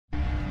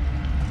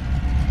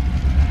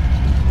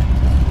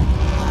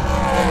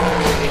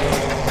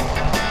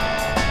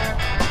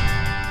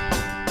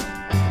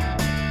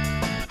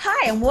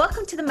and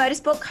welcome to the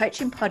Motorsport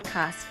Coaching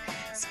Podcast,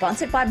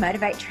 sponsored by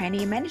Motivate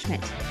Training and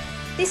Management.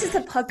 This is a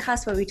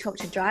podcast where we talk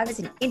to drivers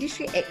and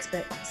industry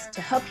experts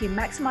to help you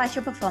maximize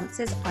your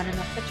performances on and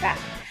off the track.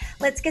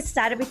 Let's get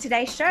started with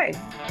today's show.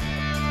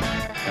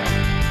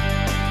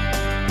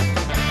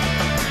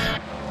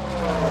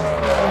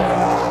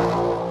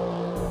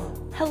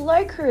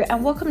 Hello crew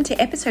and welcome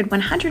to episode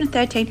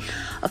 113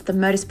 of the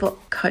Motorsport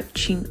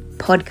Coaching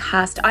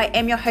Podcast. I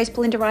am your host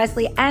Belinda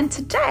Risley and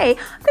today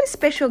I've got a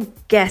special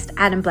guest,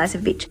 Adam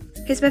Blazevic.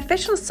 He's a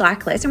professional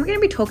cyclist and we're going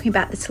to be talking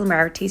about the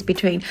similarities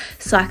between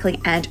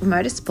cycling and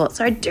motorsport.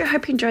 So I do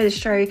hope you enjoy the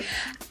show.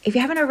 If you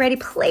haven't already,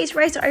 please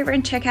race over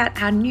and check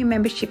out our new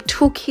membership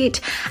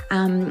toolkit.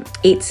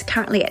 It's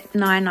currently at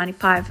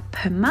 $9.95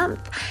 per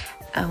month.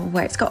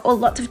 Where it's got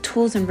lots of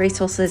tools and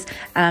resources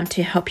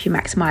to help you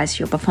maximize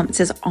your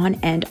performances on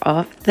and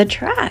off the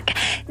track.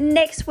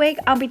 Next week,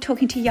 I'll be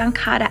talking to young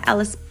karter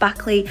Alice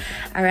Buckley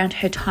around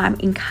her time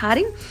in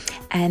karting.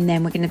 And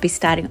then we're going to be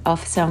starting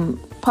off some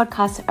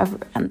podcasts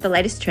of the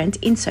latest trends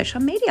in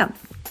social media.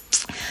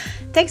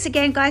 Thanks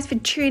again, guys, for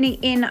tuning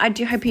in. I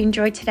do hope you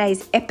enjoyed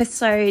today's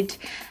episode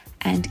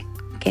and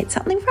get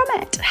something from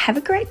it. Have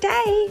a great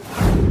day.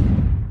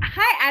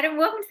 Hi, Adam.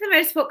 Welcome to the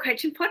Motorsport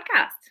Coaching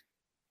Podcast.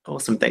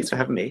 Awesome. Thanks for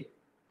having me.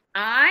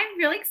 I'm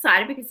really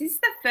excited because this is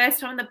the first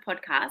time on the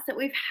podcast that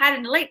we've had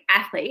an elite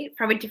athlete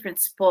from a different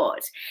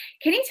sport.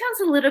 Can you tell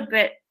us a little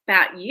bit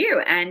about you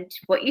and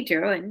what you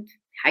do and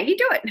how you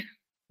do it?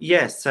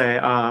 Yeah, so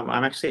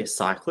I'm actually a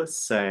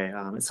cyclist.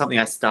 So it's something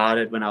I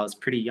started when I was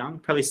pretty young.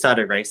 Probably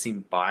started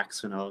racing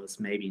bikes when I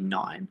was maybe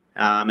 9.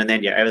 And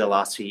then, over the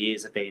last few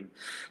years, I've been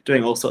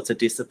doing all sorts of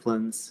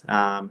disciplines.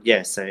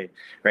 So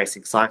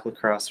racing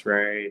cyclocross,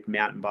 road,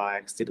 mountain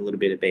bikes, did a little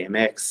bit of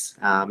BMX.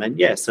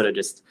 And sort of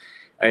just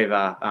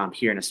over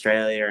here in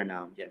Australia and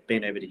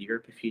been over to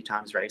Europe a few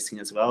times racing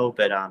as well.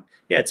 But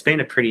it's been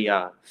a pretty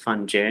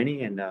fun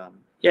journey and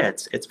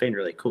it's been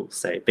really cool.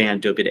 So being able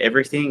to do a bit of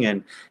everything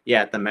and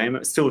at the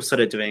moment still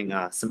sort of doing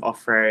some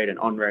off-road and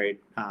on-road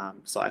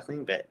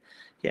cycling, but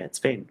it's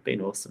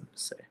been awesome.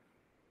 So.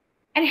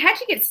 And how'd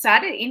you get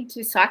started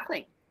into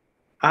cycling?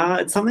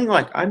 It's something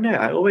like, I don't know,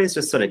 I always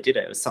just sort of did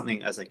it. It was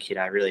something as a kid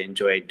I really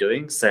enjoyed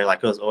doing. So I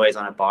was always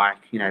on a bike,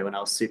 when I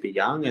was super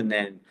young. And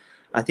then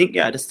I think,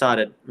 I just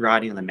started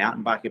riding on the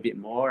mountain bike a bit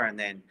more. And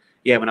then,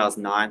 when I was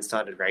 9,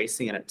 started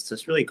racing and it's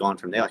just really gone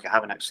from there. I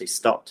haven't actually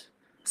stopped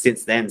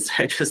since then. So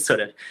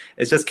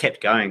it's just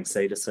kept going. So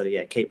you just sort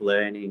of, keep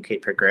learning,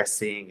 keep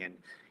progressing and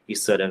you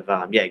sort of,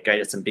 go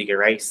to some bigger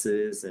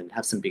races and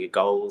have some bigger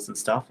goals and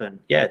stuff. And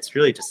it's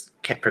really just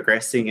kept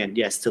progressing and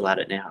still at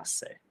it now.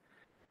 So.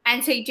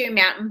 And so you do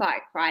mountain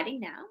bike riding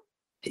now?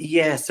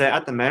 Yeah. So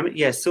at the moment,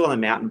 still on a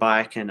mountain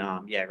bike and,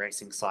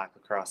 racing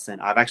cyclocross.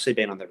 And I've actually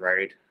been on the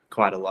road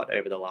quite a lot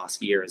over the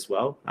last year as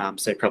well.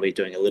 So probably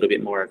doing a little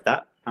bit more of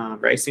that.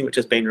 Racing, which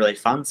has been really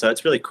fun. So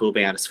it's really cool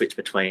being able to switch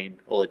between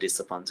all the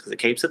disciplines because it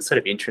keeps it sort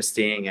of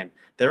interesting and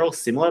they're all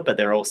similar, but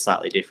they're all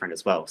slightly different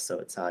as well. So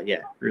it's,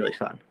 really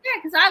fun. Yeah,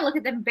 because I look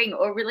at them being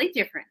all really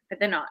different, but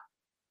they're not.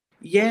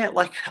 Yeah,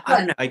 I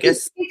don't know, I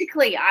guess.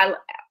 Physically, I look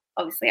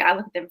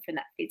at them from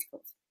that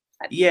physical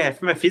side. Yeah,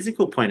 from a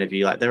physical point of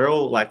view, they're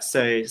all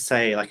so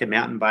say a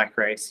mountain bike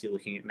race, you're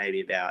looking at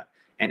maybe about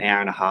an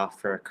hour and a half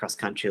for a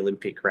cross-country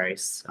Olympic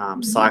race.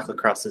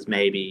 Cyclocross is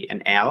maybe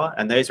an hour,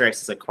 and those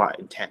races are quite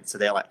intense. So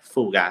they're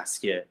full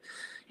gas. You're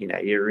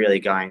really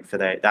going for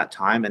that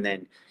time, and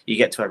then you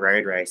get to a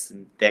road race,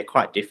 and they're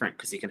quite different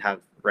because you can have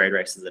road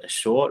races that are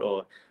short,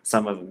 or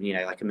some of them,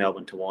 like a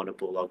Melbourne to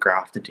Warrnambool or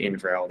Grafton to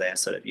Inverell, they're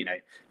sort of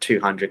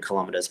 200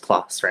 kilometres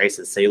plus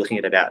races. So you're looking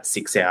at about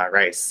 6-hour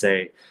race.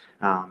 So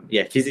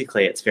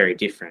physically it's very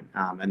different,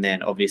 and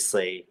then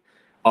obviously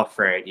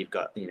off-road you've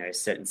got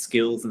certain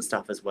skills and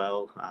stuff as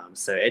well,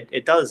 so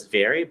it does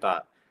vary,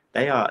 but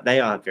they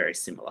are very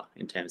similar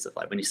in terms of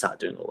when you start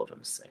doing all of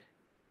them. So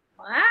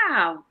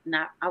wow,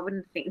 no, I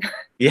wouldn't think that.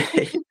 Yeah.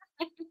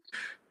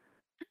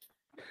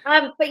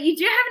 But you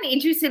do have an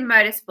interest in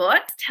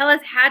motorsports. Tell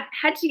us,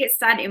 how did you get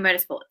started in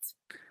motorsports?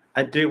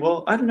 I do.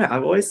 Well, I don't know,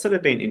 I've always sort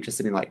of been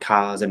interested in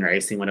cars and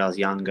racing when I was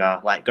younger,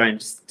 going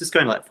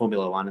to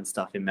Formula One and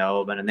stuff in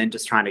Melbourne, and then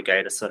just trying to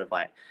go to sort of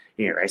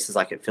races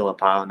at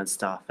Phillip Island and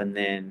stuff. And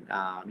then,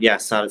 I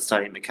started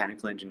studying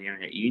mechanical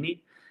engineering at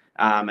uni.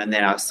 And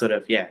then I was sort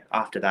of,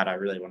 after that, I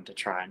really wanted to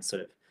try and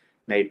sort of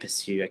maybe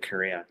pursue a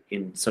career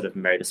in sort of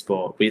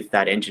motorsport with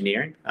that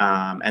engineering.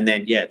 And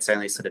then, it's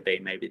only sort of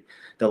been maybe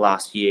the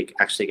last year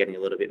actually getting a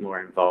little bit more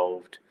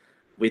involved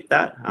with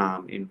that,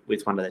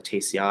 with one of the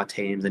TCR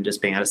teams and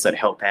just being able to sort of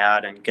help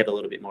out and get a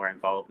little bit more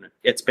involved. And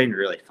it's been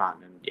really fun.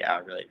 And I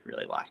really,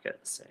 really like it.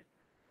 So.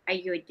 Are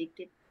you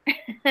addicted?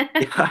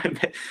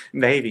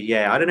 Maybe,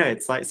 I don't know,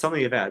 it's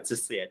something about it's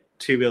just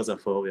 2 wheels or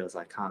 4 wheels,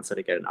 I can't sort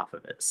of get enough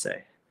of it. So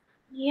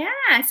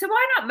so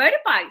why not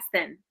motorbikes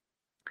then?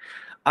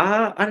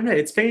 I don't know,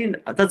 it's been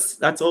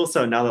that's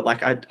also another,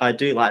 I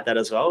do like that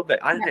as well,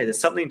 but I don't know, there's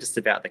something just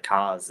about the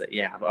cars that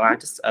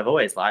I've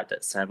always liked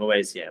it. So I've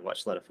always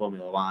watched a lot of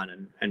Formula One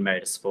and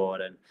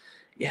motorsport, and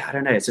I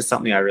don't know, it's just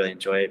something I really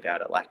enjoy about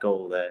it,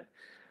 all the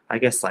I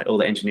guess like all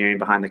the engineering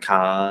behind the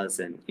cars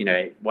and,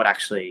 what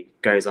actually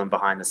goes on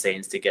behind the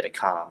scenes to get a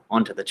car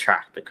onto the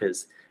track,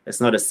 because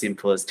it's not as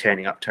simple as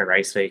turning up to a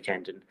race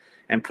weekend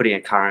and putting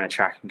a car on a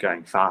track and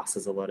going fast.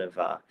 There's a lot of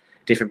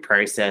different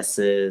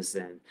processes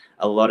and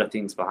a lot of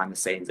things behind the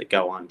scenes that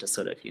go on to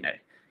sort of,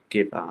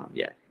 give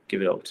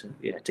it all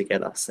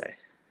together. So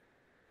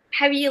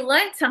have you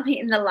learned something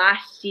in the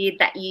last year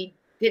that you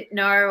didn't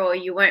know or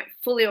you weren't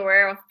fully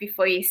aware of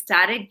before you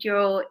started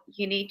your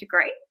uni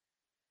degree?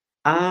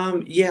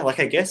 Like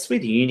I guess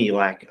with uni,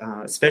 like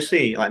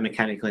especially like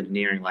mechanical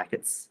engineering, like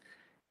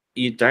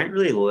you don't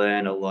really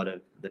learn a lot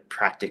of the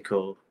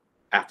practical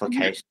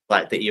applications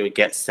like that you would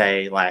get,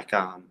 say, like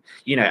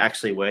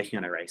actually working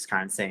on a race car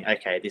and saying,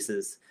 okay, this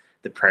is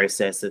the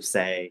process of,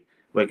 say,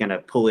 we're going to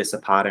pull this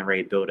apart and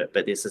rebuild it,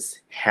 but this is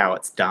how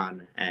it's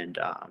done. And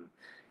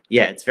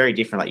it's very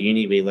different. Like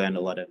uni, we learn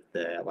a lot of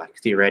the like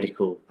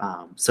theoretical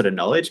sort of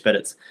knowledge, but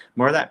it's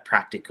more of that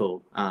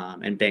practical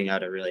and being able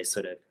to really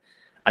sort of,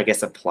 I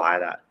guess, apply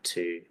that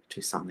to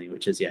something,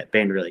 which has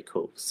been really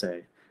cool.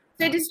 So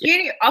does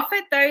uni offer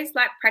those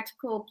like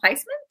practical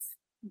placements?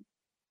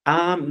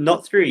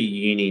 Not through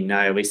uni,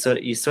 no.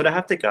 You sort of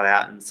have to go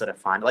out and sort of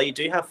find, like, you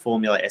do have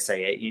Formula SA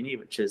at uni,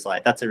 which is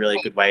like, that's a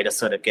really good way to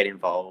sort of get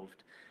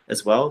involved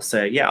as well.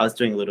 So yeah, I was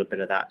doing a little bit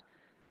of that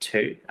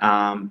too.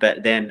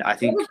 But then I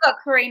think we've got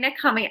Karina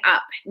coming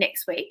up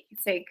next week.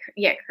 So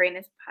yeah,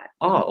 Karina's part.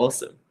 Oh,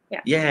 awesome.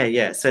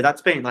 Yeah. So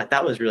that's been like,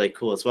 that was really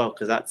cool as well,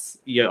 because that's,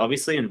 you're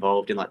obviously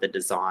involved in like the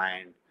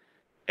design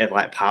of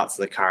like parts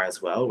of the car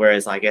as well.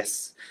 Whereas I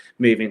guess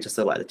moving to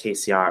sort of like the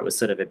TCR, it was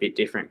sort of a bit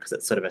different because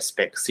it's sort of a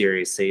spec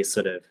series. So you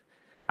sort of,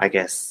 I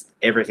guess,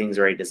 everything's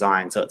already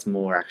designed. So it's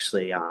more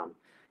actually,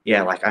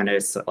 like I know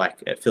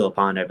like at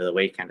Philippine over the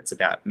weekend, it's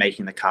about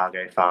making the car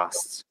go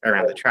fast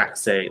around the track.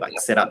 So like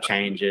setup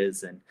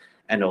changes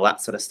and all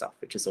that sort of stuff,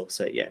 which is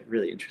also,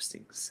 really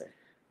interesting. So.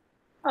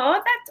 Oh,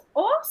 that's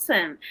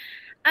awesome.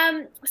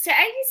 So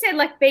as you said,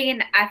 like being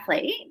an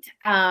athlete,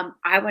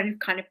 I want to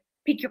kind of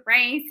pick your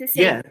brains to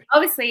see. Yeah.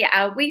 Obviously,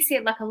 we see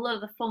like a lot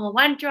of the Formula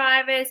One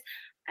drivers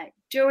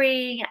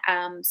doing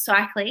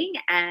cycling,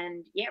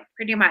 and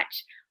pretty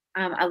much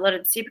a lot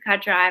of the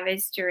supercar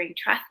drivers during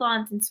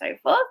triathlons and so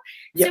forth.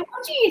 Yeah. So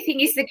what do you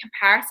think is the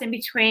comparison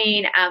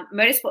between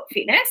motorsport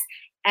fitness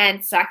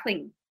and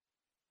cycling?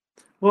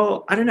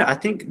 Well, I don't know. I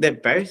think they're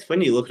both, when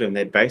you look at them,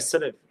 they're both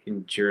sort of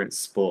endurance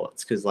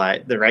sports, because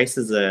like the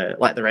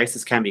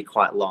races can be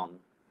quite long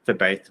for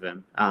both of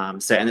them.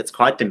 And it's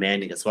quite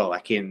demanding as well.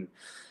 Like in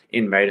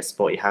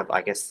motorsport, you have,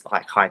 I guess,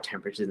 like high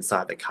temperatures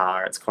inside the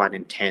car. It's quite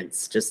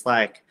intense. Just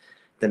like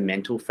the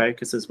mental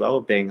focus as well,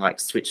 being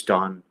like switched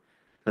on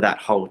for that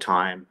whole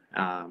time.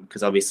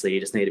 Because obviously you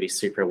just need to be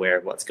super aware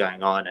of what's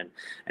going on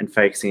and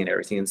focusing on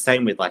everything. And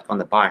same with like on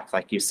the bike,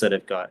 like you've sort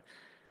of got,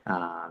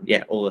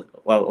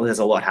 there's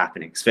a lot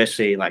happening,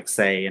 especially like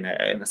say in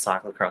a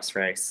cyclocross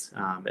race.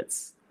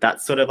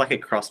 That's sort of like a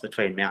cross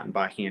between mountain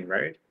biking and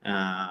road.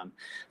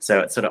 So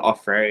it's sort of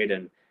off-road,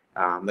 and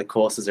the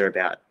courses are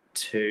about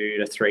 2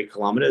 to 3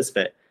 kilometers,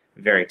 but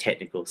very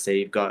technical. So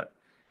you're going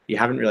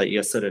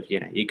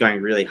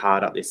really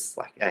hard up this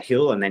like a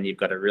hill, and then you've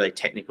got a really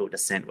technical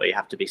descent where you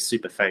have to be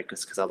super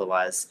focused, because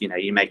otherwise,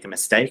 you make a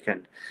mistake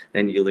and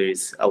then you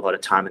lose a lot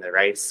of time in the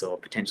race, or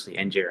potentially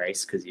end your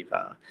race because you've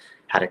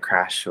had a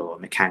crash or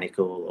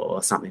mechanical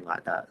or something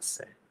like that.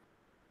 So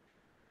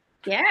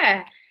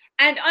yeah.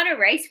 And on a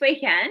race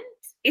weekend,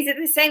 is it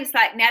the same? It's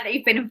like now that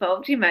you've been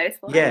involved in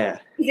motorsport, yeah,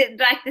 is it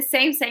like the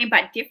same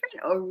but different,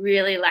 or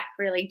really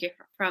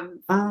different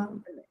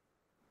from?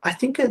 I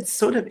think it's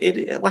sort of it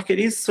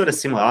is sort of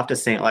similar after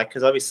seeing it, like,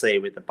 because obviously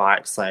with the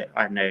bikes, like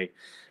I know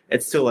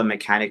it's still a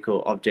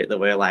mechanical object that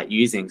we're like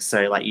using.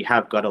 So like you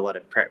have got a lot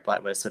of prep,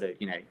 like we're sort of,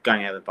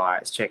 going over the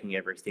bikes, checking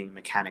everything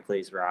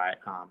mechanically is right.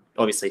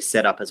 Obviously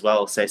set up as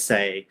well. So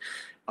say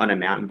on a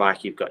mountain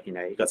bike, you've got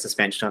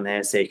suspension on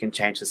there, so you can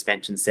change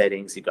suspension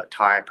settings. You've got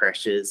tire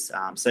pressures.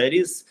 So it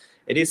is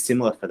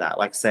similar for that.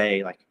 Like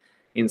say like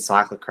in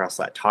cyclocross,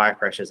 like tire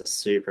pressures are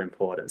super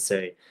important.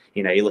 So,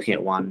 you're looking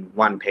at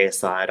one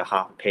PSI to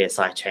half a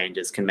PSI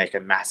changes can make a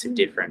massive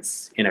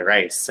difference in a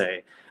race. So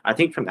I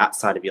think from that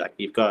side of you, like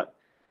you've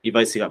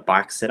obviously got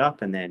bike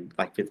setup, and then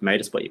like with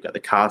motorsport, you've got the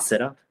car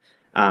setup,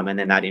 and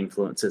then that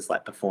influences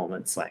like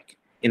performance, like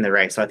in the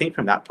race. So I think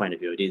from that point of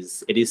view, it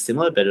is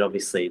similar, but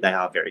obviously they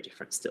are very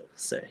different still.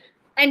 So.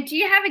 And do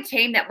you have a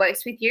team that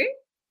works with you,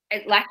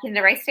 like in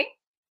the race team?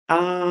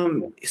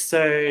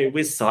 So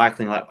with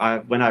cycling,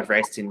 like when I've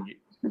raced in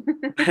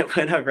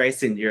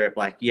Europe,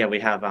 like we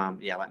have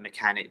like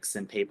mechanics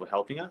and people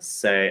helping us.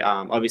 So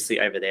obviously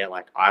over there,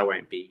 like I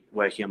won't be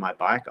working on my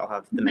bike. I'll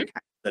have the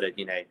mechanics that are,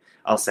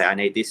 I'll say I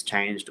need this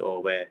changed,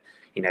 or we're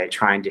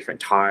trying different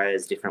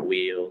tires, different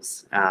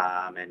wheels.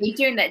 And you're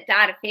doing that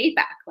data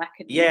feedback, like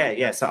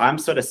So I'm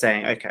sort of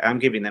saying, okay, I'm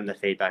giving them the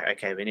feedback.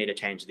 Okay, we need to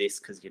change this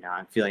because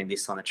I'm feeling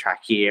this on the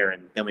track here,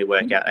 and then we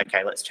work out,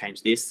 okay, let's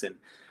change this, and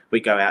we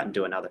go out and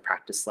do another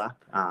practice lap.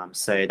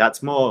 So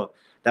that's more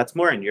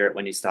in Europe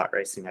when you start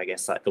racing, I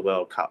guess, like the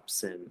World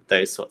Cups and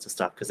those sorts of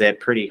stuff, because they're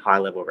pretty high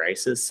level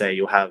races. So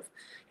you'll have,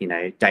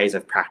 days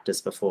of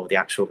practice before the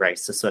actual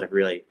race to sort of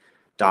really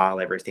dial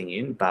everything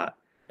in. But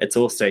it's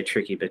also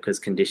tricky because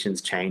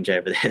conditions change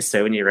over there.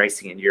 So when you're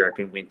racing in Europe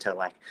in winter,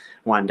 like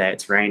one day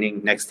it's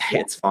raining, next day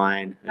it's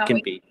fine. It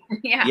can be,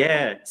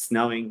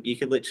 snowing. You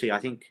could literally, I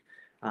think,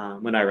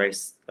 when I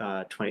raced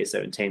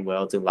 2017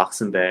 Worlds in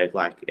Luxembourg,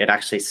 like it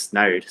actually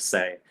snowed.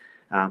 So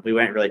we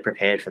weren't really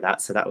prepared for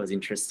that. So that was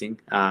interesting.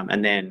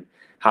 And then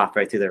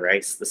halfway through the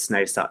race, the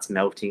snow starts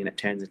melting and it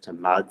turns into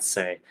mud.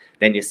 So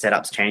then your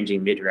setup's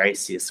changing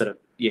mid-race.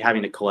 You're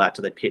having to call out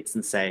to the pits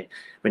and say,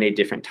 we need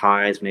different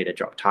tires, we need to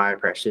drop tire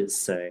pressures.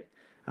 So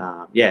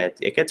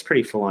it gets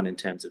pretty full on in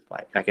terms of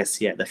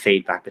the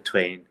feedback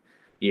between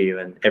you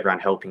and everyone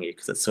helping you,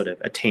 because it's sort of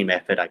a team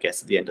effort, I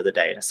guess, at the end of the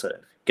day to sort of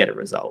get a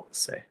result.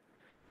 So.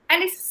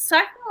 And it's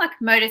something like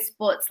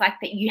motorsports like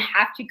that, you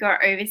have to go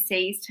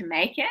overseas to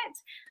make it.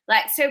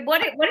 Like, so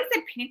what is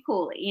the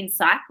pinnacle in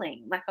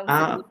cycling? Like,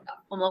 obviously,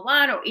 Formula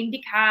One or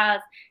IndyCars,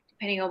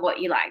 depending on what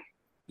you like.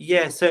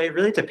 Yeah, so it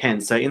really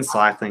depends. So in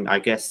cycling, I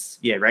guess,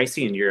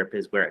 racing in Europe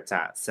is where it's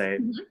at. So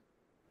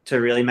to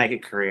really make a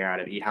career out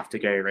of it, you have to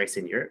go race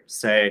in Europe.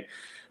 So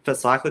for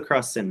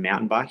cyclocross and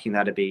mountain biking,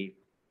 that'd be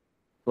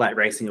like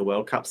racing a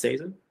World Cup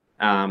season.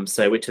 That's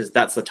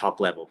the top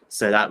level.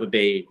 So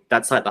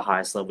that's like the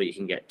highest level you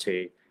can get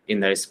to in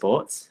those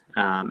sports.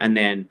 And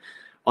then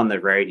on the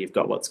road, you've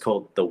got what's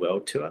called the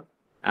World Tour,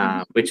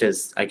 which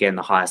is, again,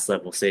 the highest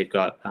level. So you've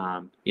got,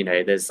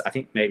 there's, I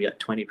think, maybe like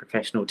 20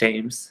 professional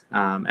teams.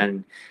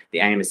 And the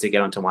aim is to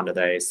get onto one of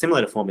those,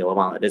 similar to Formula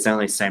One. There's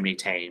only so many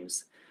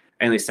teams,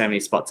 only so many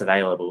spots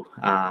available.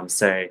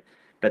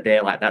 But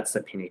they're like, that's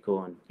the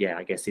pinnacle. And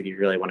I guess if you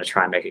really want to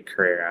try and make a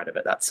career out of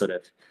it, that's sort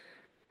of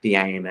the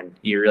aim. And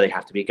you really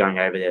have to be going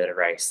over there to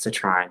race to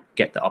try and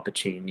get the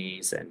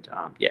opportunities and,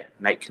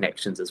 make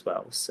connections as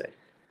well. So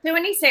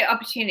when you say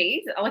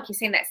opportunities, like you're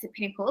saying, that's the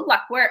pinnacle.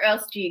 Like, where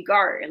else do you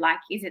go? Like,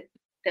 is it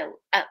the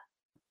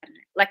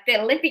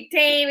Olympic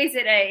team? Is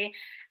it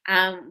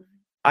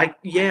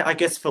I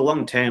guess for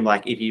long term,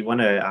 like if you want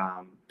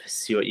to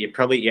pursue it,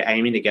 you're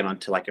aiming to get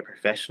onto like a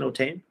professional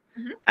team,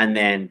 and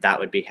then that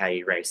would be how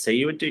you race. So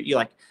you'll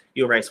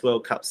race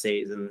World Cup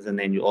seasons, and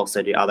then you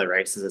also do other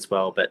races as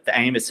well. But the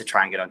aim is to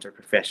try and get onto a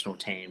professional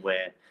team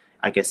where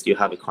I guess you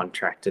have a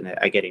contract and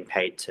are getting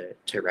paid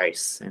to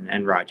race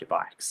and ride your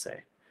bike. So.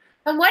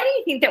 And why do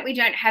you think that we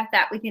don't have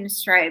that within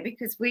Australia?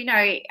 Because we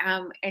know,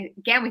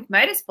 again, with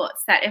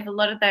motorsports, that if a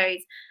lot of those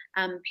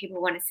people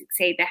want to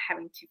succeed, they're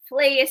having to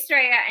flee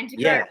Australia and to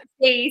go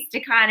overseas to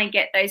kind of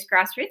get those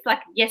grassroots.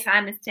 Like, yes, I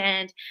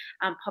understand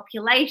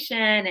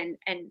population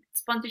and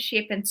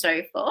sponsorship and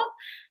so forth.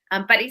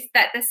 But is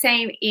that the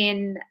same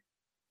in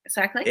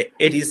cycling?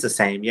 It is the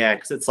same,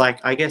 because it's like,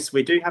 I guess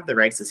we do have the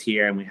races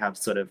here, and we have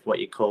sort of what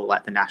you call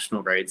like the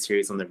National Road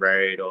Series on the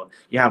road, or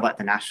you have like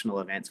the national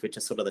events, which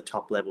are sort of the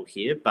top level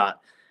here. But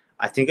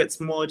I think it's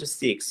more just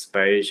the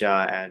exposure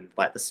and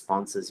like the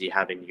sponsors you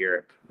have in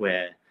Europe,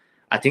 where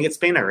I think it's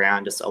been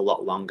around just a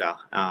lot longer.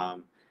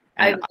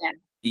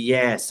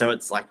 So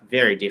it's like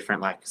very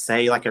different. Like,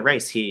 say, like a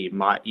race here,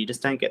 you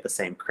just don't get the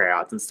same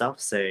crowds and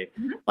stuff. So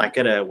like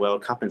at a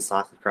World Cup in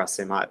cyclocross,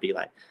 there might be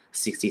like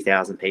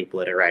 60,000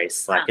 people at a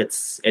race. Like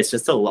it's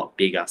just a lot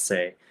bigger.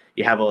 So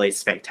you have all these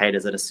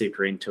spectators that are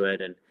super into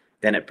it, and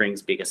then it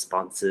brings bigger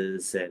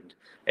sponsors, and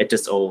it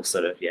just all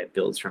sort of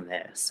builds from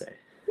there. So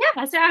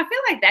so I feel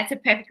like that's a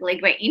perfect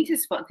legue into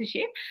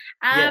sponsorship.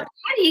 How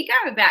do you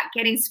go about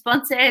getting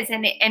sponsors,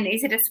 and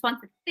is it a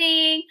sponsored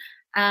thing?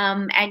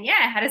 How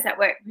does that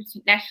work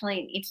nationally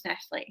and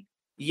internationally?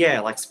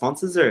 Like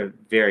sponsors are a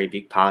very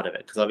big part of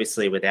it, because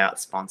obviously without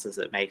sponsors,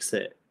 it makes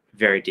it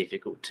very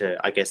difficult to,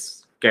 I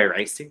guess, go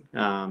racing.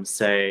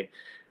 Like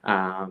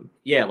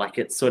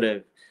it's sort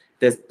of,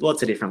 there's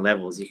lots of different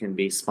levels. You can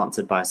be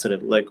sponsored by sort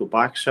of local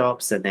bike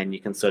shops, and then you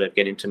can sort of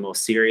get into more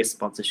serious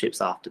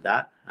sponsorships after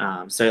that.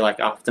 So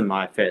like after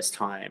my first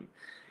time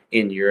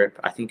in Europe,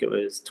 I think it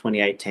was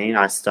 2018,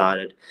 I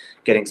started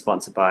getting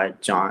sponsored by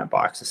Giant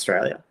Bikes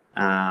Australia.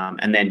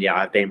 And then,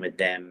 I've been with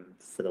them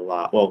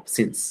for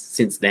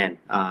since then.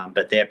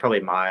 But they're probably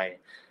my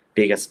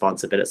biggest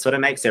sponsor, but it sort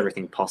of makes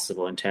everything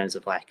possible in terms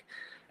of like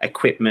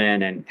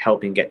equipment and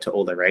helping get to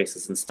all the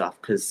races and stuff,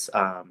 because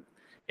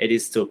it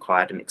is still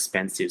quite an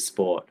expensive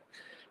sport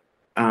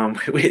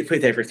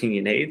with everything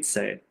you need.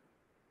 So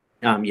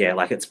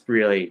like it's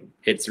really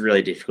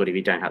difficult if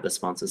you don't have the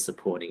sponsors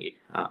supporting you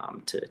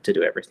to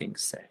do everything.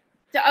 So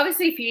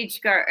obviously for you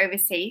to go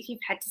overseas, you've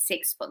had to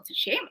seek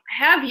sponsorship.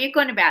 How have you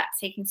gone about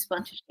seeking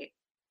sponsorship?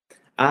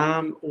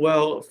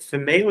 Well, for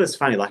me, it was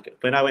funny. Like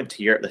when I went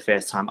to Europe the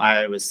first time,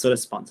 I was sort of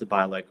sponsored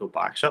by a local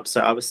bike shop.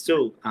 So I was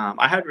still,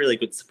 I had really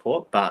good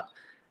support, but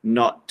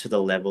not to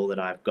the level that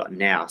I've got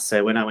now.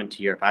 So when I went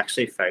to Europe, I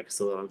actually focused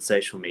a lot on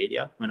social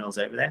media when I was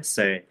over there.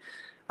 So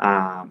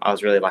I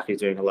was really lucky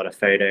doing a lot of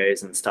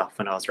photos and stuff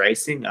when I was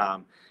racing.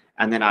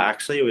 And then I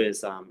actually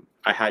was,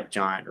 I had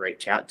Giant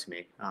reach out to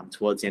me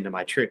towards the end of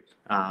my trip,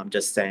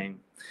 just saying,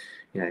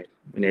 we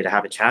need to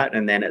have a chat.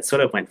 And then it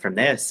sort of went from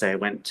there. So I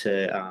went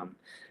to,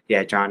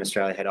 Giant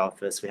Australia head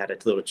office. We had a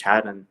little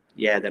chat, and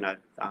then I've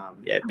I'm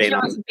been sure it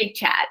on. was a big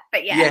chat,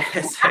 but yeah.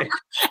 Yeah, so, I'm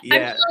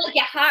yeah, sure like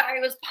your heart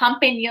rate was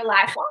pumping. You're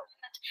like, what?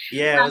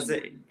 yeah.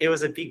 It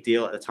was a big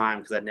deal at the time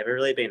because I'd never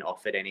really been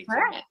offered anything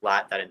Right.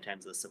 like that in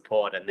terms of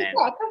support. And then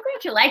Yeah,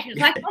 congratulations.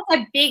 Like,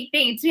 that's a big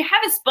thing. To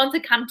have a sponsor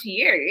come to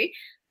you,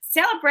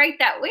 celebrate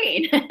that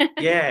win.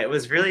 yeah, it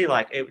was really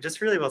like it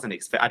just really wasn't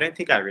I don't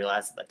think I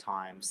realized at the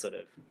time sort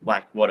of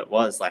like what it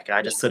was. Like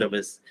I just sort of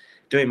was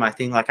doing my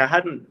thing. Like I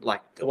hadn't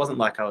like it wasn't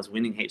like I was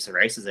winning heaps of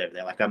races over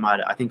there. Like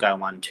I think I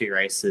won 2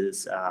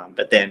 races,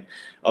 but then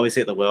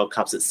obviously at the World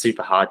Cups it's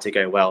super hard to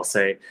go well.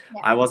 So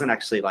I wasn't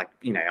actually like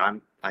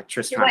I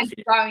just You trying weren't to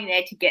fit. going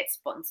there to get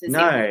sponsors. No,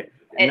 I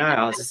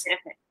was just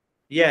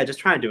benefit. just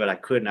trying to do what I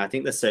could. And I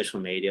think the social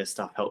media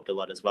stuff helped a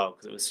lot as well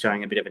because it was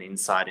showing a bit of an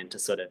insight into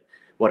sort of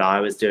what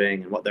I was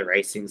doing and what the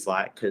racing's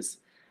like. Because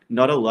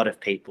not a lot of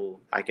people,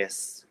 I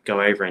guess,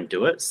 go over and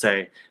do it.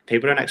 So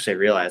people don't actually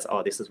realize,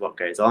 oh, this is what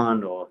goes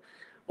on or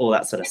all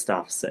that sort of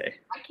stuff. So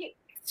I keep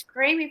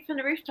screaming from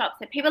the rooftops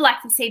that people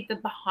like to see the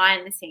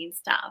behind the scenes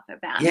stuff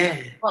about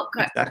what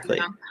goes exactly.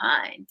 on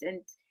behind. And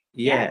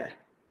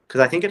because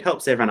I think it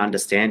helps everyone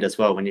understand as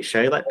well when you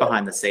show like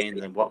behind the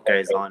scenes and what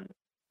goes on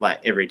like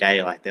every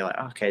day. Like they're like,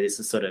 oh, okay, this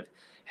is sort of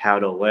how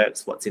it all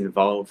works, what's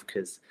involved.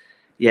 Because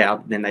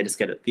then they just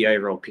get the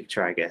overall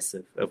picture, I guess,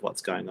 of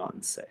what's going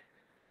on. So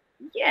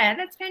yeah,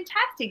 that's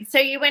fantastic. So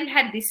you went and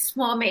had this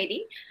small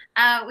meeting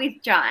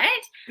with Giant.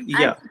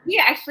 Yeah. Did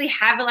you actually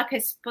have like a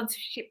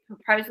sponsorship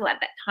proposal at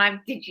that time?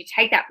 Did you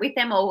take that with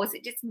them, or was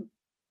it just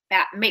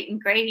about meet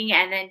and greeting?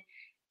 And then,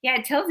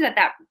 tell us about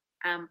that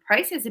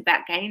process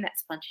about gaining that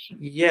sponsorship.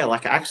 Yeah,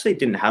 like I actually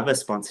didn't have a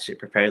sponsorship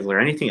proposal or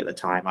anything at the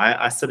time.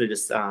 I sort of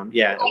just it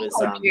was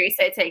so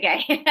it's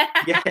okay.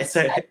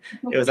 so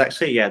it was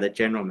actually the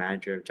general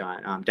manager of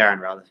Giant, Darren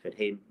Rutherford.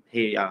 He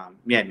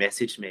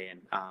messaged me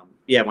and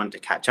wanted to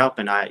catch up,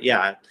 and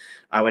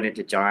I went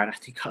into Giant. I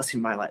think I was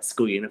in my like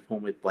school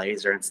uniform with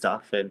blazer and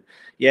stuff, and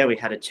we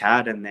had a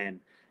chat, and then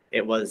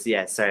it was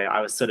so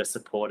I was sort of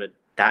supported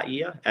that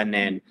year, and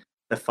then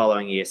the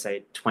following year, so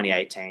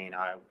 2018,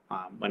 I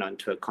went on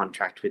to a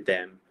contract with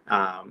them,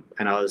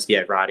 and I was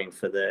riding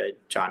for the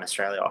Giant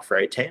Australia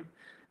off-road team,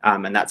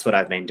 and that's what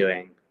I've been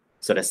doing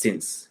sort of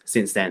since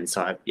then.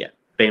 So I've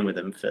been with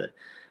them for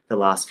the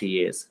last few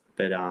years,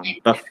 but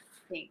so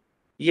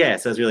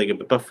it was really good.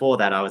 But before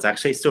that, I was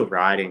actually still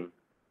riding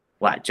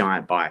like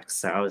Giant bikes,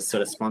 so I was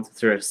sort of sponsored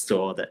through a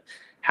store that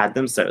had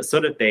them. So it's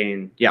sort of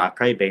been I've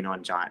probably been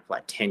on Giant for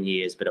like 10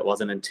 years, but it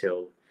wasn't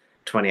until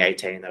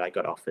 2018 that I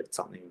got offered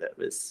something that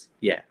was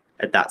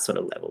at that sort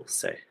of level.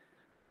 So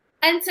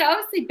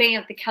obviously being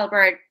of the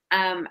caliber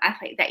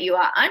athlete that you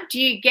are, do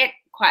you get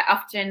quite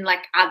often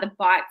like other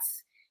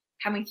bikes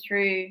coming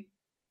through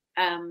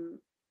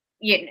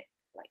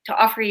like to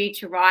offer you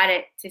to ride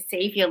it to see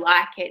if you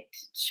like it,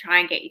 to try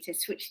and get you to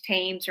switch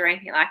teams or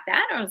anything like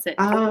that? Or is it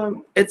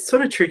it's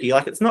sort of tricky.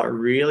 Like it's not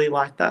really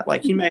like that.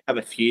 Like you may have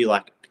a few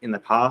like in the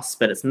past,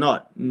 but it's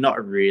not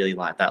really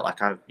like that. Like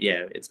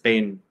it's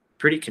been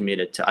pretty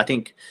committed to. I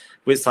think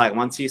with like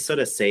once you sort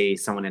of see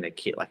someone in a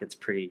kit, like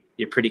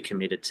you're pretty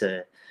committed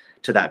to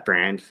that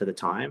brand for the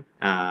time.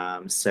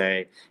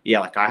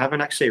 Like I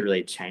haven't actually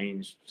really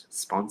changed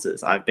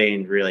sponsors. I've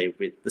been really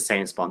with the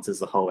same sponsors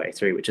the whole way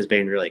through, which has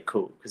been really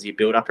cool because you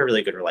build up a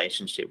really good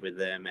relationship with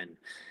them, and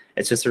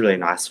it's just a really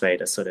nice way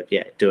to sort of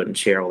do it and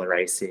share all the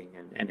racing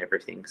and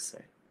everything.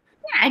 So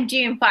and do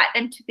you invite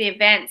them to the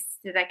events?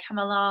 Do they come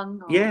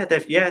along? Or?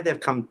 They've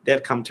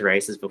come to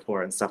races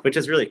before and stuff, which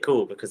is really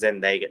cool because then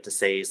they get to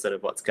see sort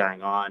of what's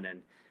going on,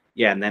 and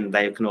then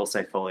they can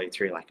also follow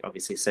through like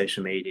obviously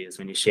social medias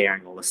when you're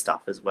sharing all the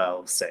stuff as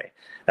well. So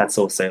that's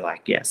also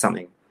like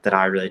something that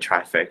I really try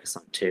to focus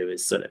on too,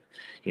 is sort of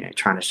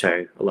trying to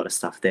show a lot of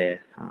stuff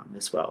there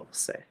as well.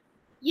 So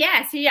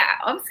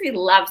obviously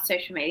love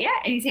social media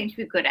and you seem to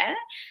be good at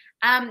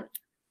it.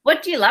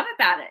 What do you love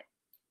about it?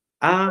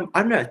 I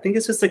don't know. I think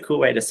it's just a cool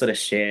way to sort of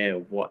share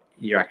what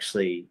you're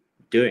actually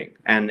doing.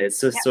 And it's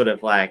just sort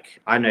of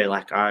like, I know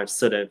like I've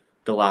sort of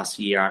the last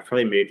year, I've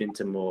probably moved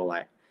into more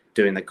like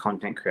doing the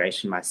content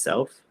creation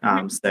myself.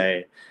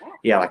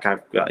 Like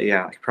I've got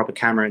like proper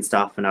camera and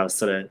stuff. And I was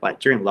sort of like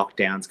during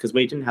lockdowns, because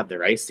we didn't have the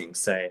racing.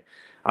 So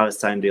I was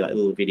starting to do like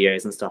little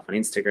videos and stuff on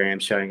Instagram,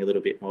 showing a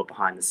little bit more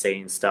behind the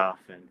scenes stuff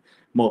and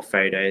more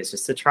photos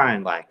just to try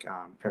and like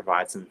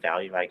provide some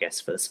value, I guess,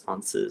 for the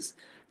sponsors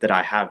that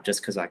I have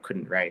just because I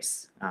couldn't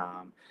race.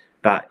 I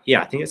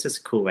think it's just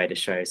a cool way to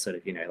show sort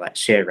of, like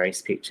share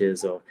race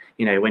pictures or,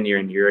 when you're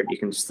in Europe, you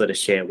can just sort of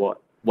share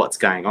what's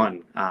going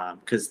on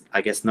because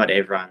I guess not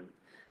everyone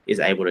is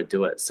able to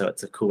do it. So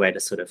it's a cool way to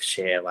sort of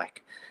share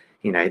like,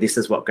 this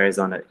is what goes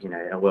on at,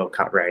 a World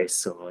Cup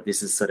race, or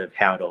this is sort of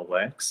how it all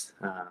works.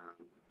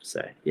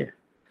 Yeah.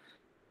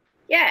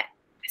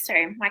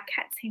 Sorry, my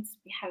cat seems to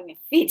be having a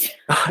fit.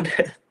 Oh, no.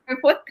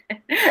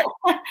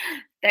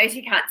 Those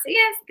who can't see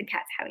us, the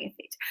cat's having a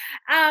fit.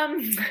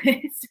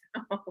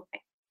 All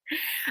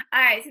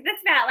right, so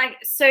that's about like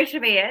social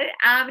media.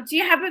 Do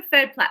you have a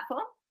third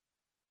platform?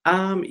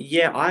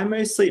 I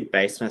mostly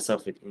base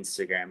myself with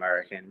Instagram, I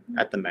reckon,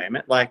 at the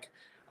moment. Like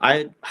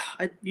I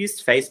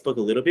used Facebook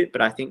a little bit,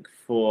 but I think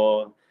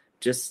for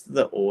just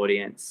the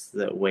audience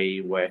that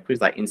we work with,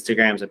 like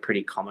Instagram's a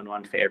pretty common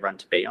one for everyone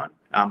to be on.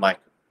 Like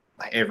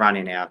everyone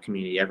in our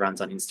community,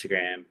 everyone's on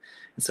Instagram,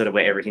 and sort of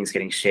where everything's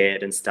getting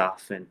shared and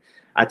stuff. And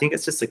I think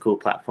it's just a cool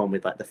platform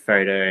with like the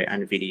photo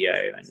and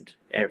video and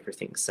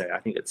everything. So I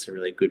think it's a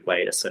really good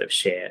way to sort of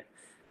share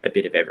a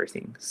bit of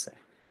everything. So.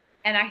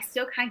 And I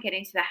still can't get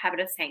into the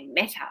habit of saying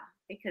Meta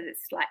because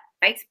it's like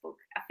Facebook.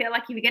 I feel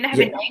like if you're going to have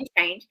a name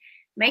change,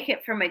 make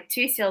it from a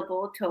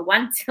 2-syllable to a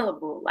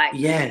 1-syllable, like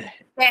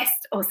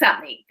best or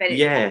something. But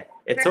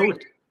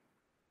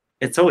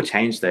it's all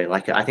changed though.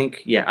 Like I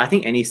think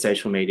any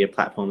social media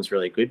platform is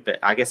really good, but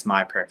I guess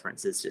my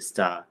preference is just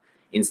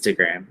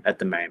Instagram at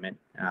the moment,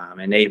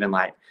 and even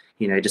like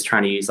just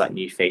trying to use like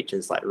new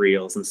features like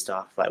Reels and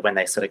stuff like when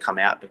they sort of come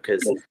out,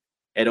 because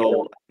it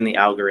all in the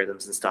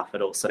algorithms and stuff,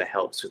 it all sort of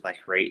helps with like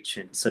reach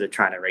and sort of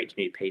trying to reach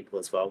new people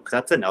as well, because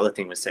that's another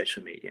thing with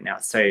social media now.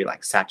 It's so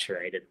like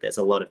saturated. There's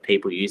a lot of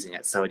people using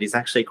it, so it is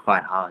actually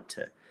quite hard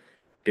to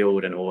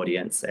build an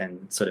audience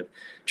and sort of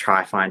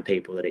try find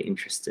people that are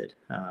interested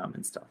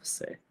and stuff.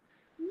 So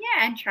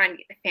and try and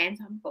get the fans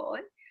on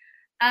board.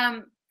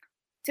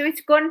 So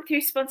it's gone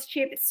through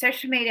sponsorship, it's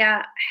social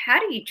media. How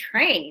do you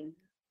train?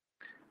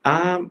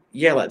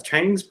 Like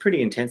training's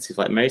pretty intensive.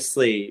 Like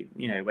mostly,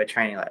 we're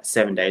training like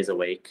 7 days a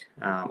week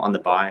on the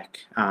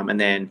bike, and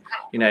then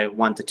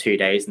 1 to 2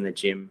 days in the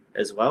gym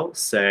as well.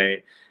 So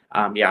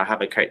I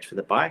have a coach for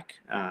the bike,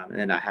 and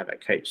then I have a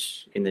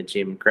coach in the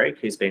gym, Greg,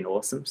 who's been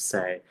awesome.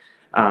 So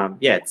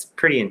it's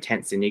pretty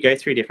intense, and you go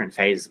through different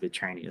phases with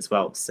training as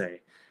well. So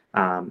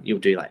you'll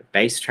do like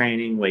base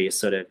training where you're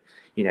sort of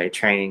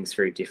training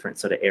through different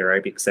sort of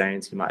aerobic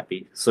zones. You might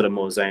be sort of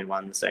more zone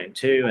 1, zone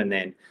 2, and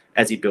then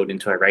as you build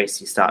into a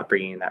race, you start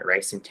bringing in that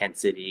race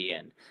intensity,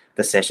 and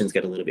the sessions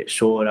get a little bit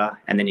shorter,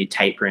 and then you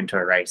taper into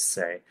a race.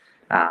 So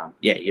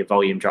your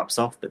volume drops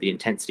off, but the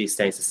intensity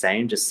stays the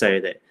same, just so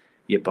that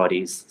your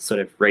body's sort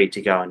of ready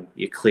to go and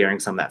you're clearing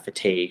some of that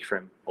fatigue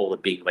from all the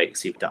big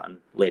weeks you've done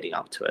leading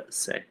up to it.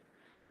 So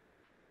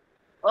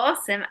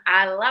awesome.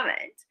 I love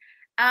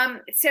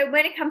it. So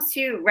when it comes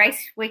to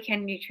race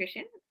weekend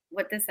nutrition,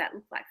 what does that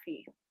look like for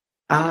you?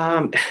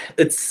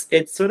 It's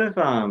sort of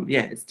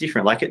it's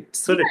different. Like it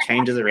sort of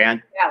changes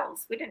around.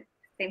 Gels. We don't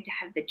seem to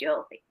have the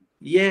gel thing.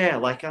 Yeah,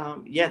 like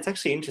it's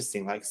actually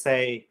interesting. Like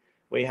say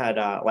we had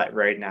like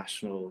road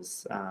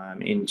nationals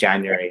in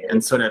January,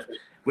 and sort of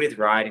with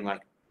riding,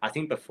 like I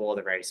think before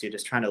the race you're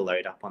just trying to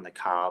load up on the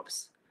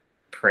carbs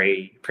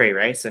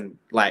pre-race, and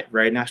like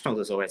road nationals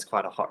is always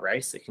quite a hot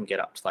race. It can get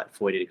up to like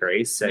 40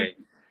 degrees, so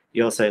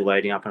you're also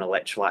loading up on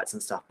electrolytes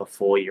and stuff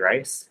before you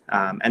race,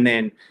 and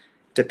then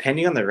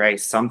depending on the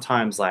race,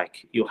 sometimes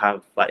like you'll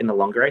have like in the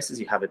longer races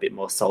you have a bit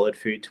more solid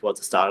food towards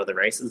the start of the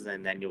races,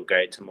 and then you'll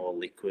go to more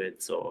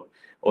liquids or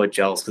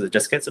gels, because it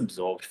just gets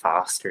absorbed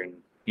faster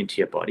into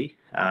your body.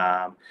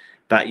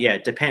 But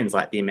it depends,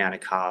 like the amount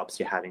of carbs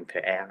you're having per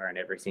hour and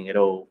everything. It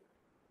all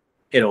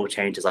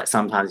changes. Like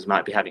sometimes you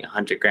might be having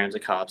 100 grams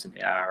of carbs an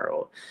hour,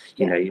 or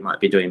you might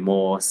be doing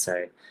more. So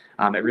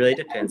it really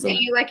depends. Do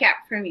you work out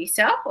from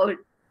yourself, or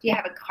do you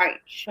have a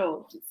coach?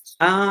 Or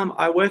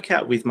I work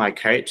out with my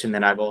coach, and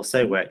then I've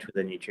also worked with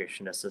a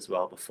nutritionist as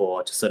well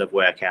before to sort of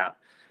work out,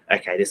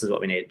 okay, this is what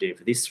we need to do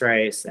for this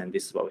race, and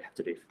this is what we have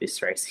to do for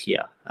this race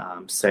here.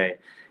 So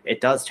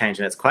it does change,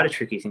 and it's quite a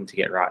tricky thing to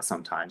get right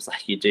sometimes.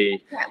 Like you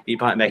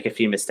might make a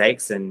few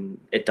mistakes, and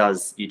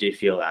you do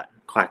feel that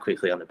quite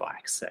quickly on the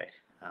bike. So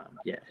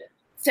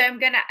So I'm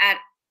going to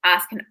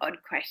ask an odd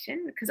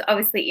question, because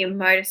obviously in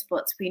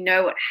motorsports we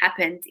know what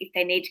happens if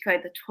they need to go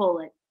to the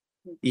toilet.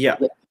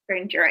 For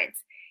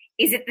endurance,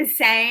 is it the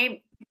same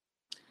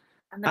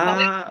on the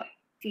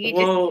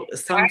bike?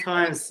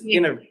 Sometimes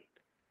in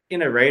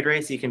a road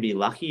race you can be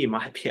lucky, you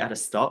might be able to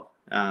stop.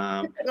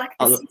 Like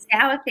the 6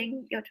 hour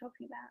thing you're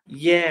talking about.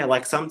 Yeah,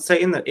 like so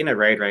in a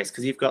road race,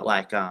 because you've got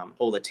like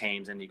all the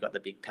teams and you've got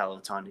the big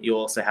peloton, you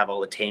also have all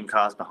the team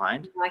cars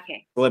behind.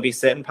 Okay. Well, there'll be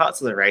certain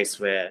parts of the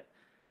race where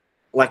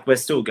like we're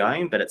still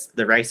going, but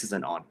the race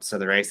isn't on, so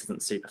the race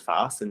isn't super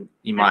fast, and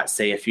you might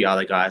see a few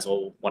other guys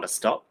all want to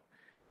stop.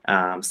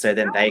 So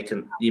then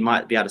you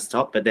might be able to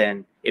stop, but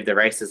then if the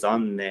race is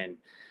on, then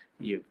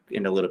you're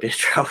in a little bit of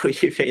trouble.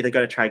 You've either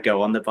got to try to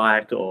go on the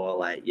bike or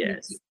like,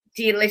 yes.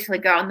 Do you literally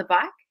go on the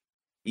bike?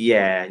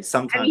 Yeah,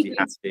 sometimes you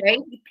have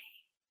to.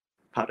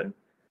 Pardon?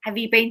 Have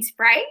you been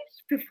sprayed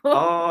before?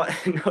 Oh,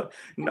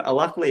 no,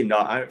 luckily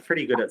not. I'm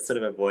pretty good at sort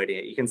of avoiding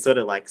it. You can sort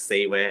of like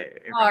see where.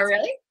 Oh,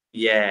 really?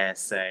 Yeah.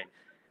 So,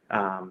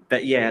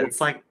 but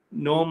it's like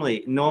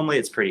normally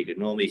it's pretty good.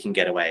 Normally you can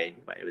get away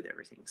with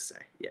everything. So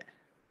yeah.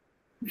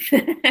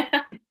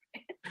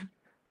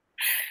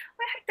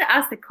 I have to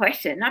ask the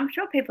question. I'm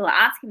sure people are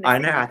asking this. I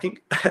know. I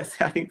think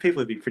people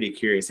would be pretty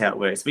curious how it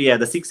works. But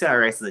the 6 hour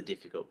races are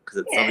difficult because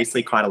it's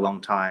obviously quite a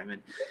long time,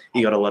 and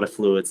you got a lot of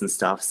fluids and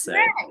stuff. So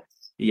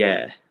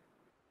yeah.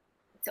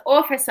 It's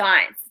all for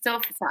science.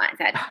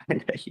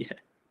 Adam. Yeah.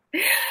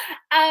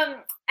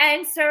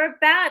 And so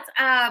about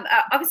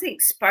obviously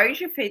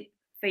exposure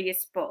for your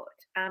sport.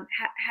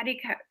 How do you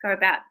go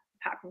about,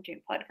 apart from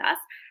doing podcasts,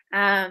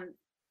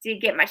 Do you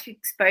get much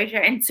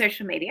exposure in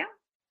social media?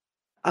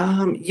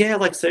 Yeah,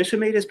 like social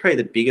media is probably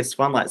the biggest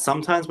one. Like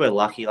sometimes we're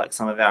lucky, like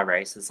some of our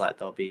races, like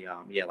they'll be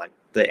like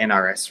the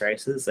NRS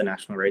races, the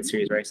National Road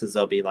Series races,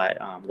 they'll be like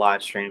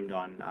live streamed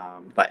on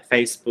like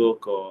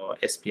Facebook or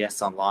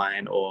SBS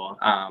online, or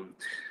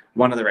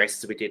one of the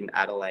races we did in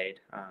Adelaide,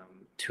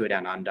 Tour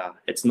Down Under.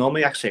 It's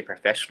normally actually a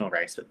professional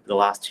race, but the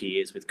last 2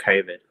 years with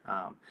COVID,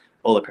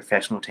 all the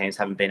professional teams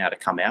haven't been able to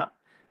come out,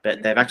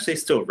 but they've actually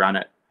still run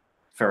it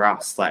for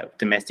us, like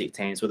domestic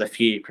teams, with a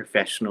few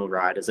professional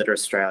riders that are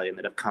Australian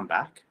that have come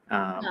back.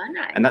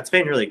 Nice. And that's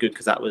been really good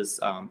because that was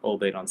all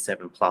been on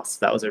 7+.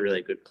 That was a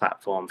really good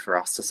platform for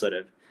us to sort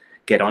of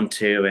get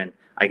onto, and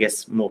I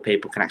guess more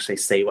people can actually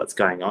see what's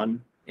going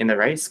on in the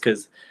race,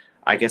 because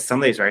I guess some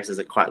of these races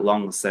are quite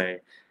long, so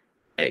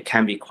it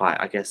can be quite,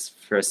 I guess,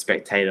 for a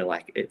spectator,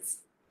 like it's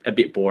a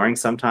bit boring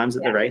sometimes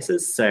at the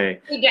races. So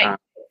you don't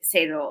see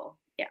it all.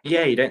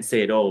 Yeah, you don't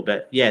see it all,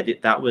 but yeah,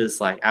 that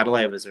was like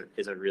Adelaide is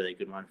a really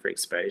good one for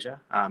exposure.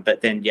 But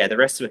then the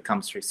rest of it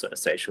comes through sort of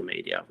social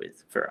media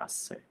for us.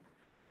 So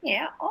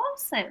yeah,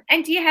 awesome.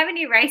 And do you have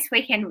any race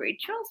weekend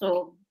rituals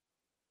or?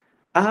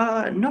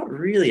 Not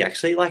really,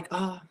 actually. Like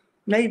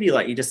maybe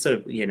like you just sort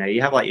of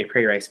you have like your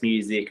pre-race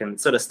music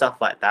and sort of stuff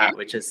like that,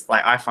 which is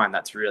like I find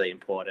that's really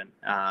important.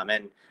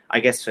 And I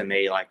guess for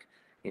me, like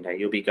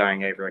you'll be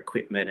going over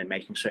equipment and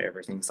making sure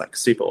everything's like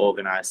super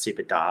organized,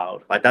 super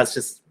dialed. Like that's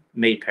just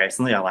me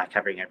personally. I like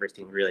having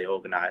everything really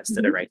organized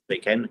at a race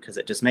weekend because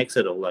it just makes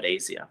it a lot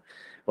easier.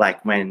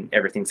 Like when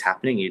everything's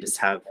happening, you just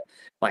have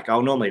like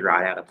I'll normally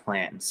write out a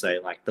plan. So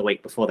like the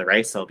week before the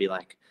race, I'll be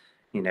like,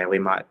 we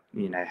might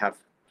have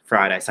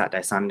Friday,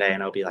 Saturday, Sunday,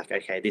 and I'll be like,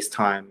 okay, this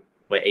time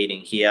we're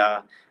eating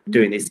here,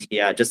 doing this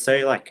here, just so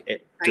like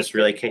it just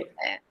really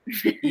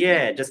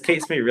it just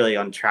keeps me really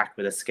on track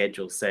with a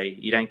schedule, so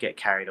you don't get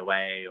carried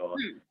away or.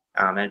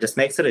 And it just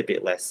makes it a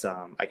bit less,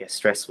 I guess,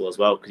 stressful as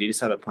well, because you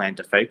just have a plan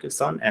to focus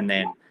on, and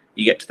then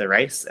you get to the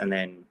race, and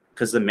then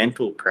because the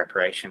mental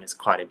preparation is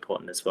quite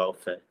important as well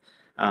for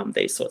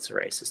these sorts of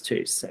races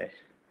too. So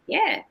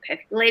yeah,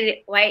 perfect. Lead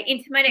it way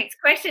into my next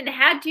question.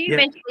 How do you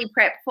mentally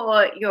prep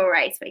for your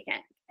race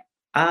weekend?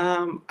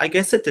 I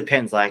guess it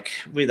depends. Like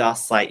with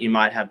us, like you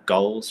might have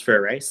goals for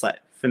a race. Like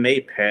for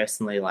me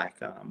personally, like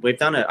I've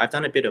done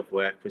a bit of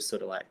work with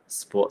sort of like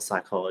sports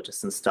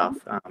psychologists and stuff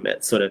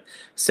at sort of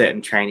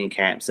certain training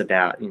camps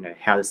about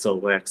how this all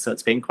works. So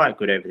it's been quite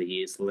good over the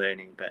years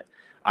learning. But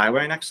I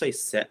won't actually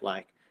set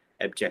like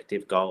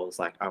objective goals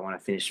like I want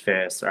to finish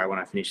first or I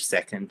want to finish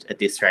second at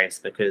this race,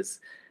 because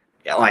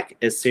like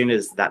as soon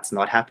as that's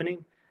not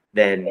happening,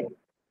 then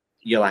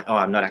you're like, oh,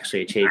 I'm not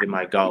actually achieving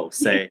my goal.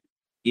 So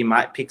you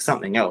might pick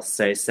something else.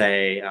 So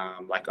say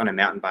like on a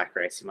mountain bike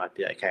race, you might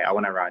be like, okay, I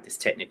want to ride this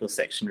technical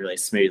section really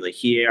smoothly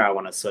here. I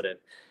want to sort of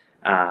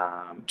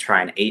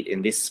try and eat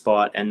in this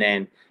spot. And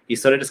then you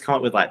sort of just come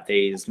up with like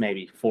these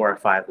maybe 4 or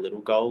 5 little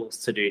goals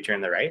to do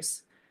during the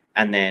race.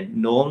 And then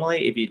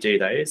normally if you do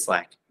those,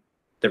 like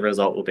the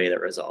result will be the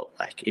result.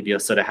 Like if you're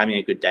sort of having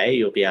a good day,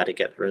 you'll be able to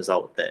get the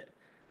result that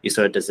you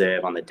sort of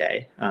deserve on the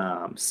day.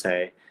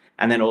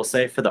 And then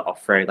also for the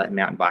off-road, like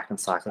mountain bike and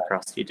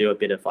cyclocross, you do a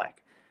bit of like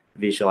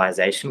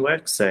visualization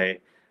work. So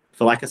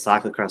for like a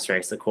cyclocross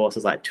race, the course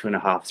is like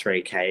 2.5,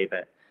 3K,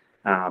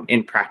 but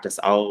in practice,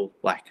 I'll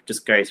like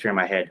just go through in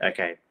my head,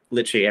 okay,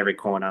 literally every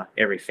corner,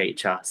 every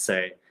feature.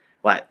 So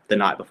like the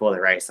night before the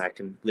race, I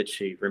can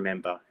literally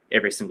remember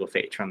every single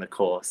feature on the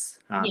course,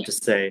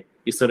 just so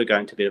you sort of go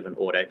into a bit of an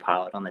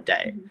autopilot on the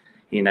day.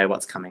 You know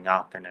what's coming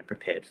up and are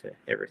prepared for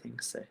everything.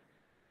 So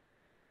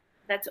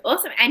that's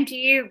awesome. And do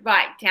you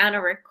write down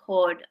or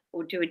record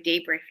or do a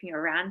debriefing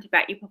around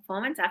about your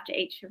performance after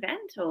each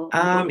event? Or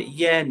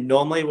yeah,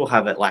 normally we'll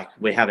have it like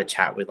we have a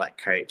chat with like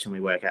coach and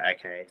we work out,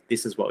 okay,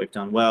 this is what we've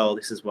done well,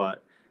 this is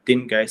what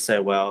didn't go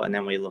so well, and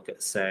then we look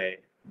at, so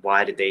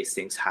why did these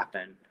things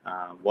happen?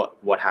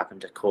 What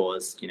happened to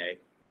cause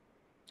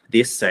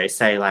this? So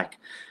say like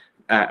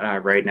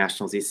at Road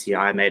Nationals this year,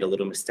 I made a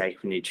little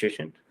mistake with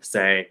nutrition.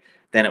 So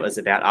then it was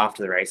about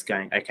after the race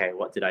going, okay,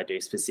 what did I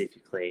do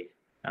specifically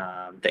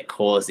that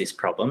caused this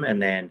problem, and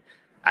then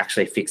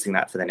actually fixing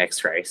that for the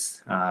next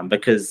race,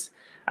 because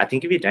I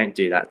think if you don't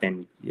do that,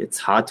 then it's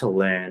hard to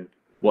learn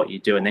what you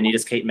do, and then you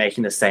just keep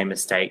making the same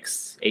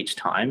mistakes each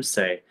time.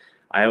 So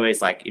I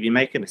always like, if you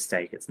make a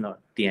mistake, it's not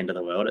the end of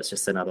the world, it's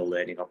just another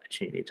learning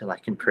opportunity to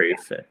like improve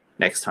for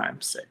next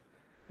time. So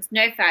there's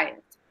no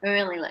failures,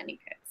 only learning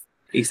curves.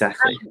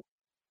 Exactly.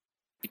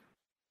 You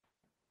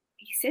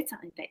said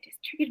something that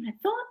just triggered my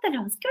thought that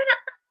I was going to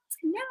ask,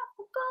 and now I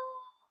forgot.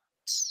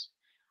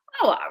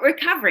 Oh,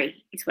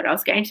 recovery is what I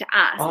was going to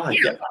ask. Oh,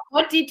 yeah.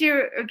 What did you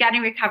do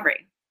regarding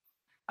recovery?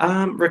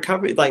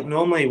 Recovery, like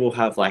normally we'll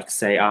have like,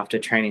 say after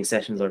training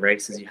sessions or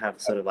races, you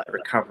have sort of like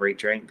recovery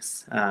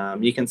drinks.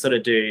 You can sort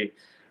of do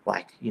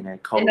like,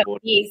 cold water.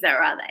 They're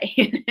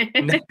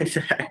not beers,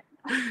 are they?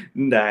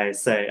 No.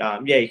 So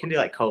yeah, you can do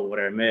like cold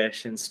water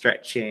immersion,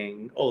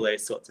 stretching, all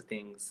those sorts of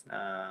things,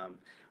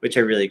 which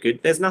are really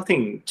good. There's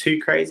nothing too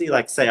crazy.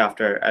 Like say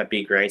after a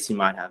big race, you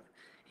might have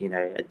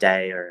a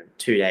day or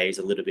 2 days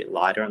a little bit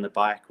lighter on the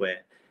bike,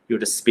 where you'll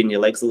just spin your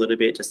legs a little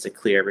bit just to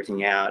clear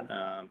everything out.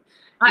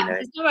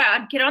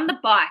 I'd get on the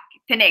bike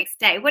the next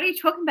day. What are you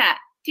talking about?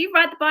 Do you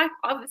ride the bike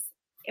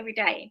every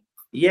day?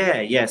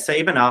 Yeah. So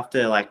even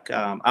after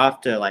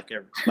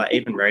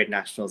even road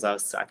nationals, I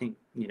think,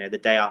 the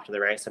day after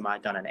the race, I might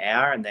have done an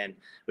hour, and then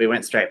we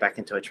went straight back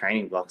into a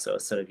training block. So it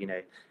was sort of,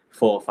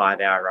 4 or 5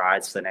 hour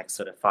rides for the next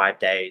sort of 5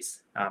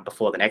 days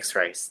before the next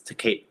race to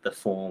keep the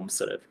form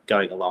sort of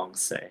going along.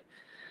 So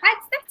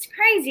that's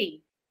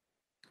crazy.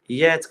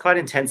 Yeah, it's quite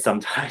intense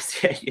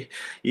sometimes. Yeah,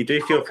 you do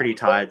feel pretty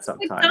tired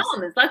sometimes.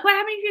 DOMS, like what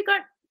happened if you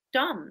got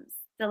DOMS,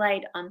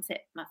 delayed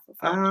onset muscle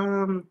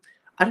spasm?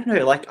 I don't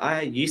know. Like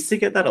I used to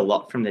get that a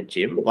lot from the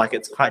gym. Like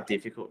it's quite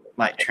difficult,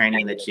 like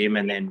training in the gym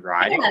and then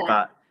riding. Yeah.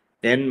 But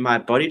then my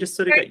body just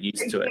sort of got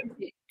used to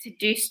it. To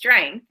do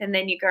strength, and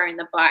then you go on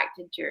the bike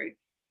to do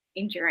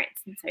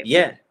endurance and so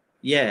forth.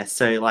 Yeah.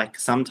 So like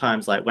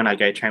sometimes, like when I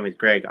go train with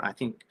Greg, I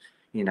think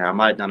I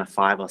might have done a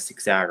 5 or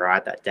 6 hour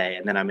ride that day,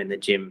 and then I'm in the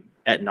gym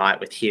at night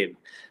with him.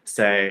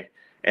 So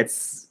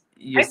it's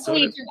you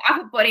do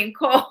upper body and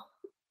core.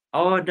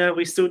 Oh no,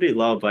 we still do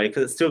lower body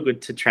because it's still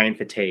good to train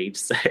fatigue.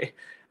 So.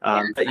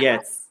 But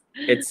yeah,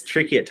 it's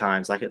tricky at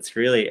times. Like it's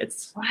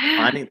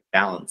finding the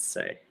balance.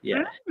 So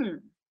yeah.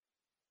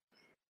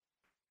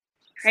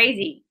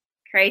 Crazy.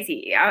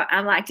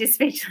 I'm like just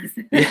speechless.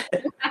 Yeah.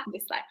 I'm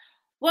just like,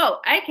 whoa,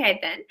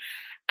 okay then.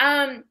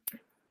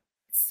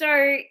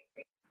 So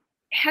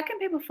how can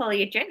people follow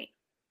your journey?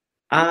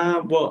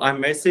 Well, I'm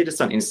mostly just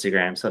on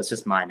Instagram, so it's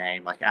just my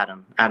name, like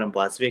Adam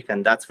Blazevic,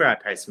 and that's where I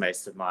post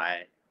most of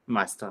my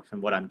stuff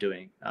and what I'm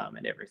doing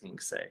and everything.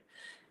 So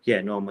yeah,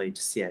 normally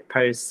just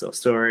posts or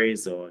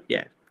stories, or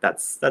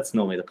that's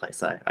normally the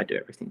place I do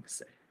everything.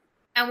 So.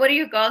 And what are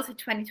your goals for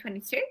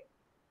 2022?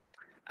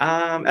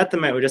 At the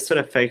moment, we're just sort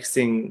of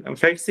focusing a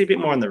bit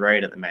more on the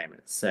road at the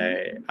moment. So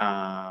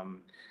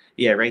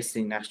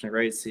racing National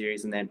Road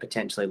Series, and then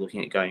potentially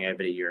looking at going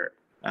over to Europe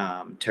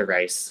to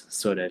race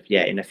sort of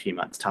in a few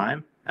months'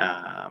 time,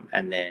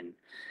 and then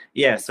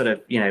sort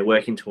of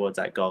working towards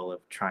that goal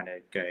of trying to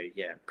go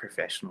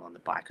professional on the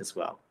bike as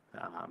well.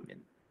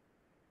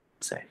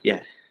 So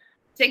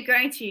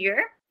going to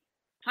Europe,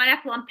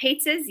 pineapple on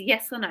pizzas,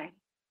 yes or no?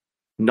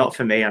 Not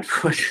for me,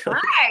 unfortunately.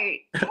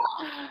 Right.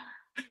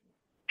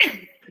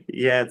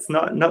 Yeah, it's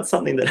not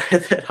something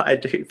that I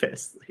do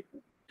personally.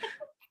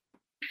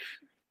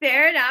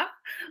 Fair enough.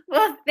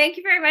 Well, thank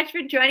you very much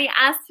for joining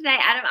us today,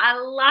 Adam. I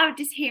love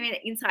just hearing the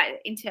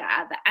insight into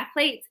the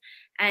athletes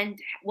and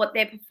what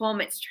their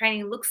performance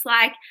training looks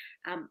like,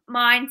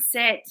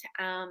 mindset,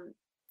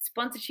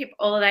 sponsorship,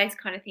 all of those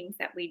kind of things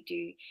that we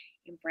do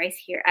embrace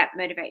here at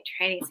Motivate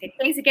Training. So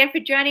thanks again for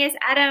joining us,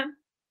 Adam.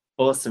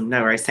 Awesome.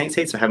 No worries. Thanks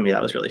heaps for having me.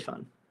 That was really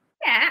fun.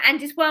 Yeah. And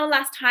just one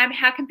last time,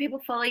 how can people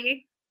follow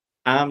you?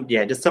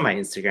 Just on my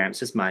Instagram. It's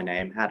just my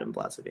name, Adam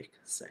Blazevic.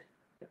 So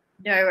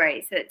no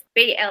worries. So it's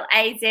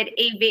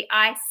BLAZEVIC.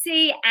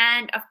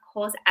 And of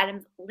course,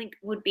 Adam's link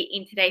would be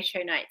in today's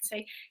show notes.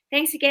 So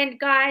thanks again,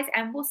 guys,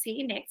 and we'll see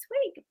you next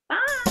week. Bye.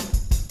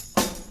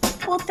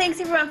 Well, thanks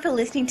everyone for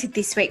listening to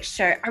this week's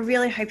show. I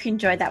really hope you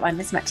enjoyed that one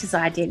as much as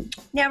I did.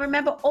 Now,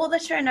 remember, all the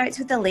show notes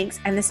with the links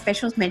and the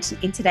specials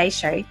mentioned in today's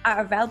show are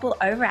available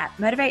over at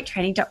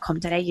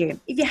motivatetraining.com.au.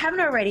 If you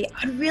haven't already,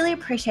 I'd really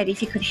appreciate it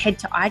if you could head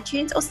to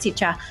iTunes or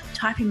Stitcher,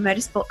 type in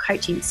Motorsport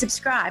Coaching,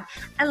 subscribe,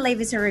 and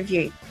leave us a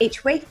review.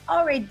 Each week,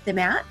 I'll read them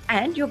out,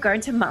 and you'll go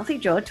into a monthly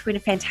draw to win a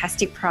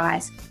fantastic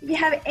prize. If you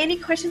have any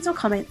questions or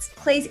comments,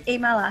 please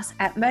email us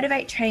at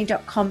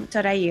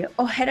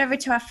motivatetraining.com.au or head over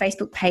to our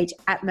Facebook page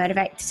at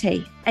Motivate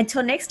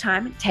Until next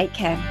time, take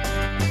care.